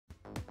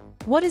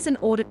What is an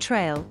audit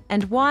trail,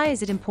 and why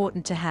is it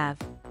important to have?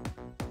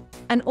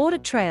 An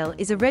audit trail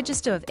is a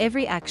register of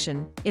every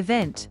action,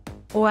 event,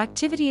 or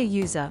activity a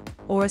user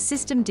or a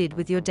system did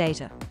with your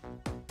data.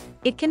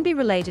 It can be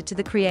related to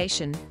the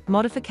creation,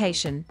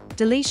 modification,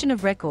 deletion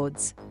of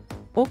records,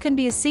 or can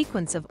be a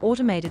sequence of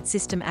automated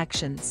system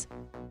actions.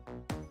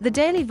 The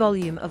daily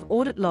volume of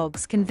audit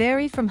logs can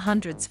vary from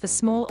hundreds for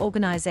small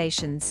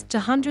organizations to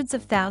hundreds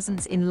of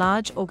thousands in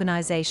large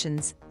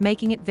organizations,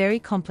 making it very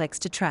complex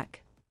to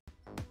track.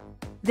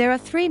 There are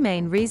three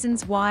main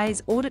reasons why an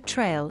audit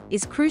trail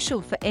is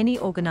crucial for any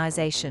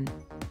organization.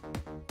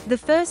 The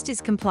first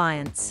is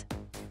compliance.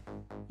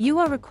 You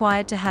are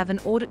required to have an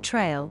audit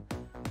trail,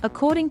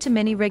 according to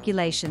many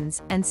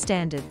regulations and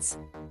standards.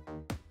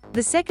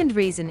 The second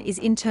reason is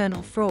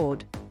internal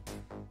fraud.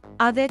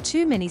 Are there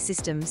too many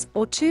systems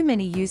or too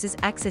many users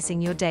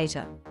accessing your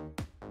data?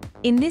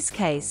 In this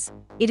case,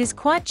 it is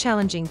quite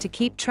challenging to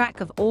keep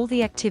track of all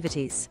the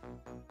activities.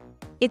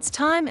 It's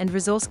time and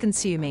resource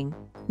consuming,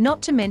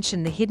 not to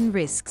mention the hidden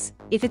risks,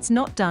 if it's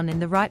not done in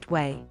the right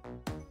way.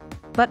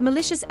 But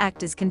malicious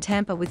actors can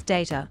tamper with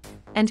data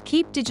and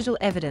keep digital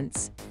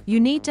evidence. You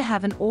need to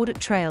have an audit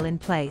trail in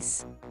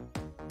place.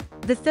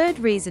 The third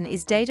reason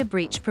is data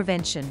breach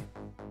prevention.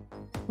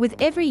 With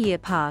every year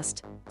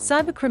passed,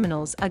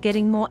 cybercriminals are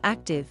getting more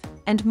active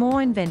and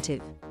more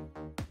inventive.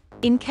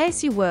 In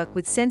case you work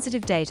with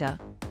sensitive data,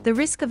 the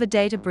risk of a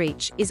data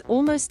breach is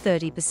almost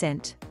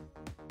 30%.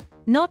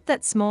 Not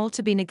that small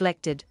to be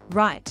neglected,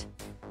 right?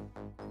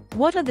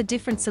 What are the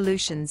different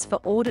solutions for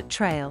audit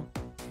trail?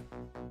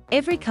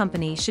 Every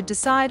company should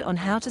decide on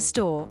how to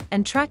store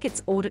and track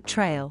its audit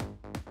trail.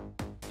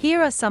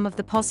 Here are some of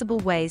the possible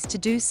ways to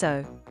do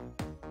so.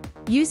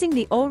 Using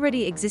the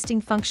already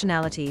existing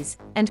functionalities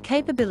and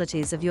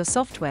capabilities of your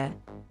software,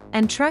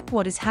 and track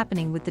what is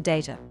happening with the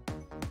data.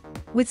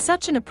 With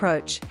such an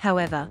approach,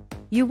 however,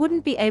 you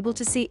wouldn't be able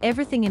to see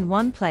everything in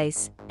one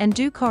place and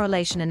do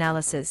correlation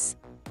analysis,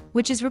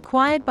 which is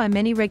required by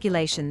many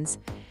regulations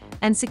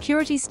and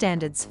security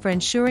standards for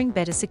ensuring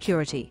better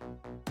security.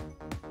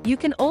 You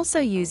can also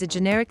use a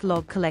generic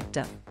log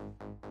collector.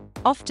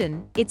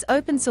 Often, it's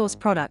open source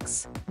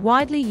products,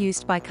 widely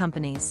used by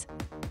companies.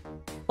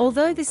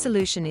 Although this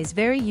solution is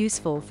very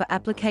useful for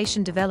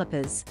application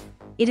developers,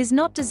 it is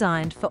not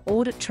designed for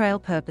audit trail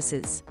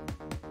purposes.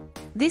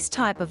 This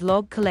type of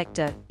log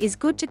collector is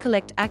good to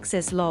collect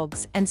access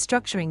logs and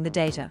structuring the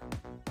data.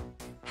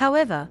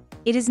 However,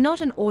 it is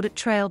not an audit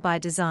trail by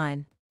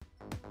design.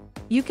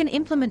 You can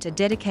implement a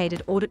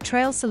dedicated audit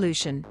trail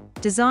solution,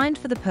 designed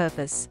for the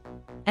purpose,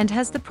 and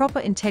has the proper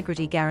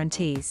integrity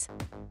guarantees.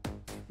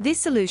 This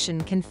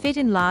solution can fit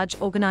in large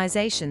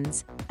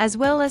organizations, as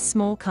well as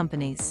small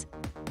companies.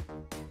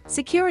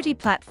 Security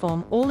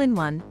Platform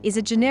All-in-One is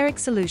a generic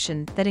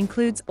solution that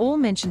includes all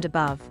mentioned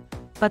above,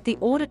 but the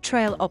audit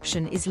trail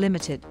option is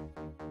limited.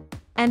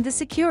 And the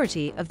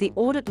security of the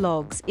audit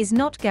logs is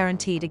not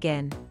guaranteed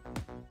again.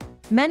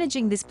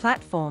 Managing this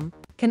platform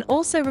can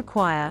also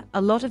require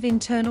a lot of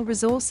internal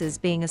resources,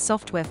 being a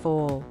software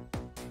for all.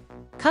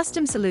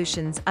 Custom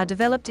solutions are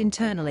developed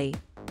internally,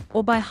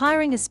 or by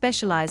hiring a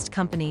specialized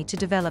company to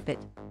develop it.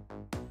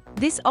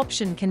 This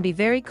option can be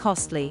very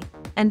costly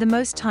and the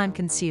most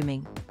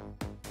time-consuming.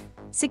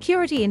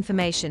 Security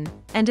information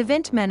and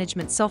event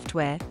management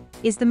software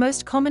is the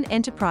most common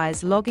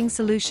enterprise logging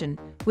solution,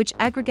 which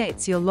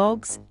aggregates your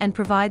logs and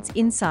provides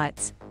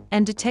insights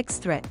and detects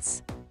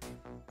threats.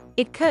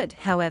 It could,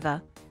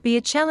 however, be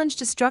a challenge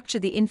to structure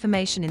the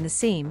information in the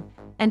SIEM,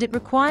 and it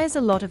requires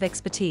a lot of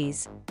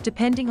expertise,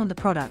 depending on the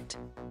product.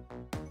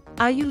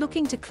 Are you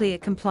looking to clear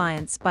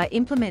compliance by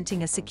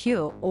implementing a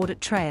secure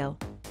audit trail?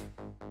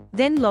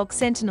 Then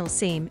LogSentinel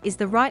SIEM is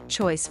the right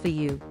choice for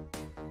you.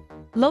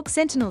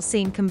 LogSentinel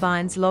SIEM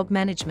combines log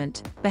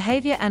management,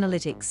 behavior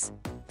analytics,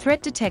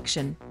 threat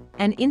detection,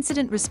 and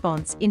incident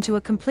response into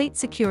a complete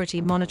security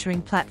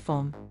monitoring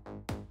platform.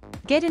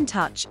 Get in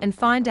touch and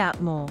find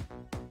out more.